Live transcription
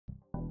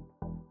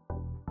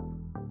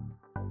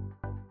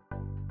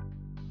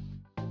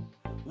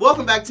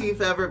Welcome back, Team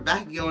Forever.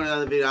 Back again with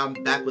another video. I'm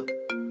back with...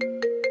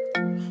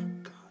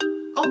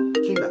 Oh,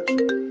 King Batch.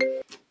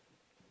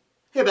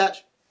 Hey,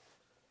 Batch.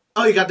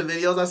 Oh, you got the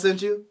videos I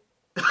sent you?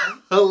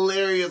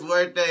 Hilarious,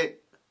 weren't they?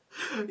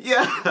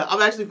 Yeah,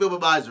 I'm actually filming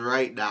mine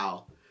right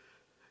now.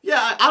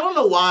 Yeah, I don't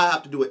know why I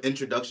have to do an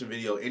introduction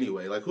video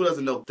anyway. Like, who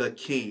doesn't know the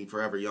King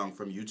Forever Young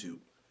from YouTube?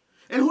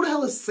 And who the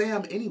hell is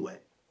Sam anyway?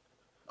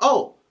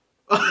 Oh.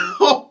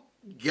 Oh,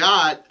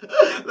 God.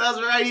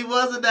 That's right, he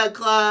was in that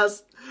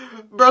class.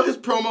 Bro, his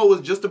promo was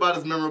just about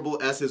as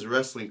memorable as his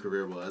wrestling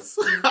career was.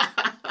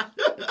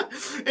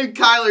 And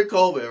Kyler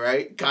Coleman,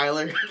 right?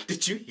 Kyler,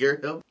 did you hear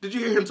him? Did you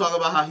hear him talk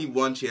about how he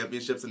won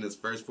championships in his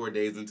first 4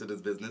 days into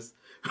this business?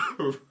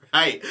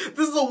 Right.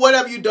 This is a what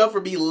have you done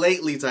for me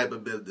lately type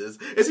of business.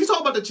 Is he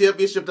talking about the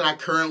championship that I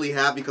currently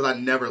have because I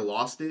never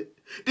lost it?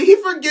 Did he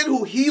forget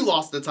who he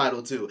lost the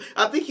title to?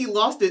 I think he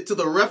lost it to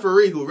the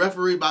referee who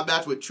refereed my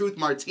match with Truth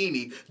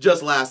Martini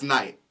just last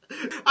night.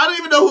 I don't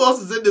even know who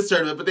else is in this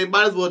tournament, but they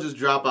might as well just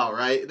drop out,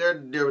 right?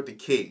 They're with the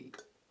King.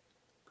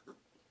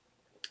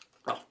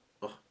 Oh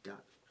God.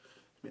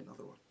 Give me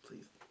another one,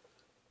 please.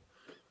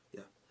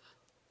 Yeah.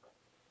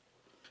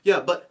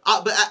 Yeah, but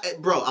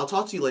bro, I'll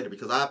talk to you later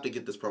because I have to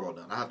get this promo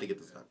done. I have to get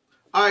this done.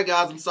 Alright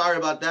guys, I'm sorry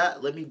about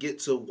that. Let me get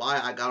to why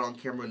I got on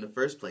camera in the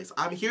first place.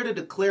 I'm here to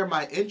declare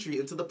my entry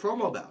into the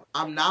promo battle.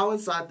 I'm now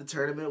inside the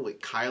tournament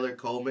with Kyler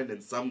Coleman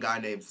and some guy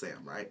named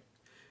Sam, right?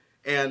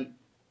 And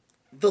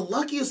the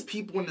luckiest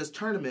people in this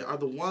tournament are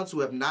the ones who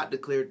have not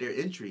declared their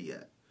entry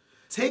yet.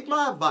 Take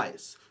my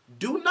advice.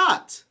 Do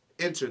not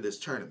enter this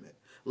tournament.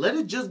 Let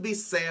it just be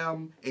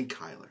Sam and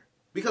Kyler.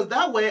 Because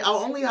that way, I'll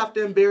only have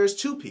to embarrass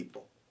 2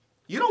 people.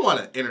 You don't want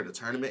to enter the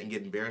tournament and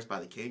get embarrassed by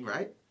the King,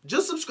 right?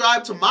 Just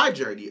subscribe to my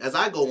journey as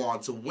I go on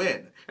to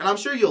win. And I'm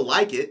sure you'll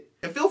like it.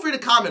 And feel free to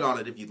comment on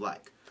it if you'd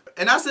like.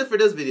 And that's it for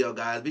this video,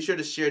 guys. Be sure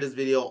to share this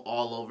video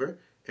all over.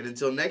 And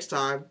until next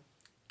time,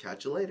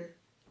 catch you later.